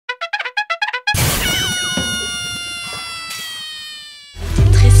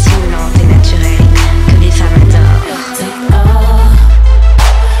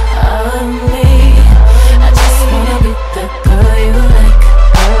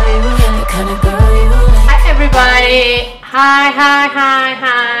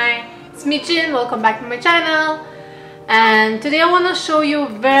Hi, it's me Jin. Welcome back to my channel, and today I want to show you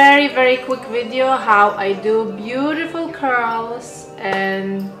very quick video how I do beautiful curls,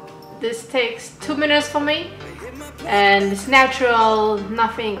 and this takes 2 minutes for me and it's natural,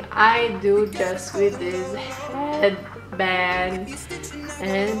 nothing I do, just with this headband.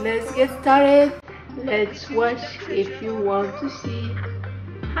 And let's get started. Let's watch if you want to see.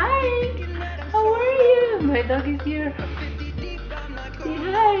 Hi, how are you? My dog is here. Say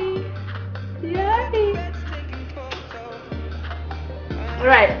hi. Say hi.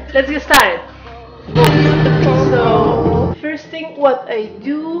 Alright, let's get started. So, first thing what I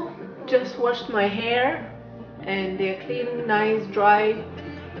do, just wash my hair and they're clean, nice, dry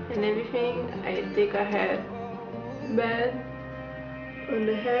and everything. I take a headband on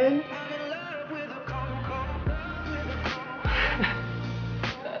the head.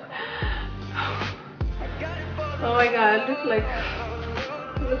 Oh my god, I look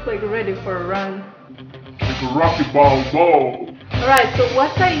like ready for a run. It's a rocky ball ball. Alright, so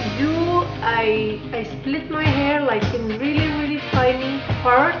what I do, I split my hair like in really tiny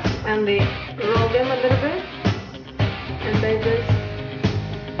parts and they roll them a little bit. And I just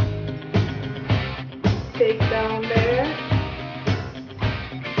take down there.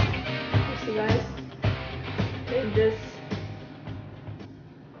 You see guys? And just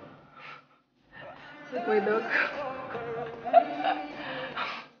like my dog.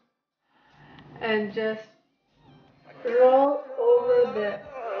 And just roll over the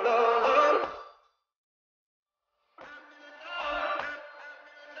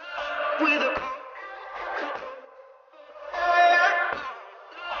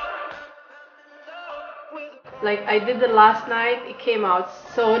like I did the last night. It came out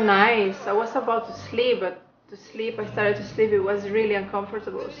so nice. I was about to sleep, but I started to sleep, it was really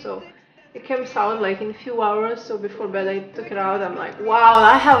uncomfortable, so it comes out like in a few hours. So before bed I took it out. I'm like, wow,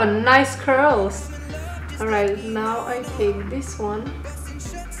 I have a nice curls. Alright, now I take this one,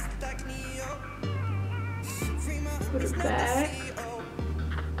 put it back.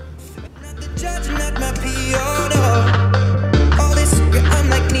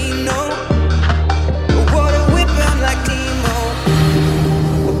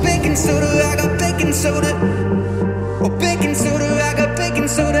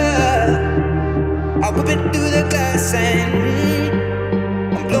 I whip it through the glass and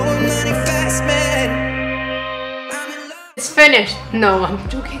I'm blowing money fast, man. It's finished. No, I'm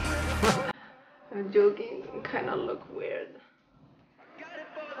joking. I'm joking. I kind of look weird.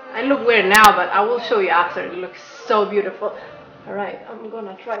 I look weird now, but I will show you after. It looks so beautiful. Alright, I'm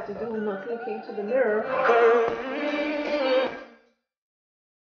gonna try to do not looking to the mirror.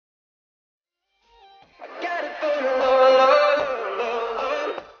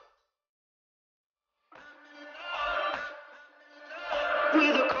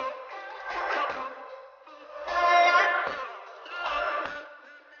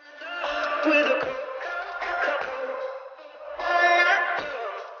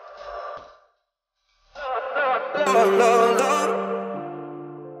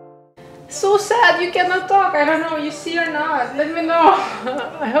 So sad you cannot talk. I don't know, you see or not? Let me know.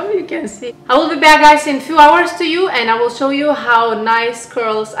 I hope you can see. I will be back guys in a few hours to you, and I will show you how nice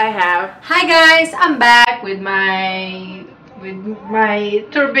curls I have. Hi guys, I'm back with my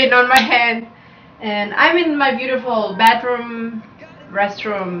turban on my head, and I'm in my beautiful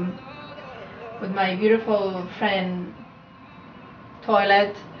restroom with my beautiful friend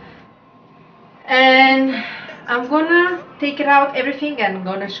toilet, and I'm gonna take it out everything and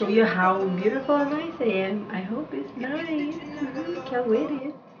gonna show you how beautiful and nice I am. I hope it's nice. Can't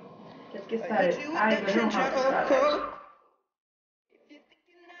wait. Let's get started. I don't know how to start.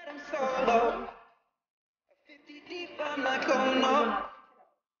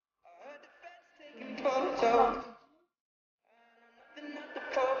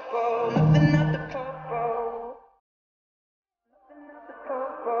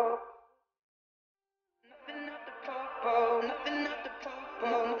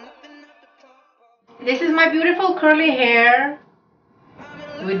 This is my beautiful curly hair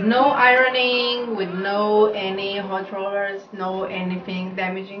with no ironing, with no any hot rollers, no anything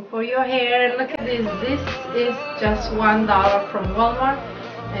damaging for your hair. Look at this. This is just $1 from Walmart,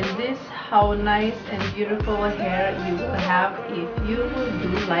 and this how nice and beautiful hair you will have if you do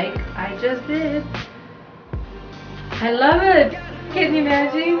like I just did. I love it. Can you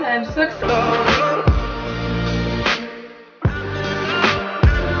imagine? I'm so excited.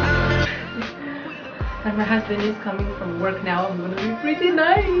 And my husband is coming from work now. I'm gonna be pretty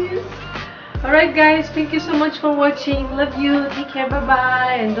nice. Alright guys, thank you so much for watching. Love you. Take care. Bye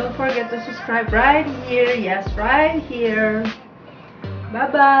bye. And don't forget to subscribe right here. Yes, right here.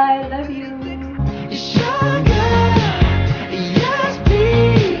 Bye bye. Love you.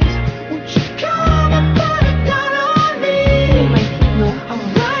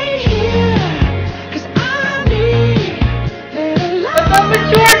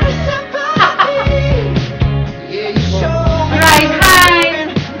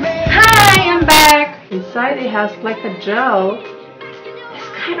 Inside it has like a gel. It's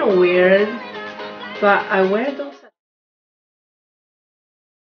kind of weird, but I wear those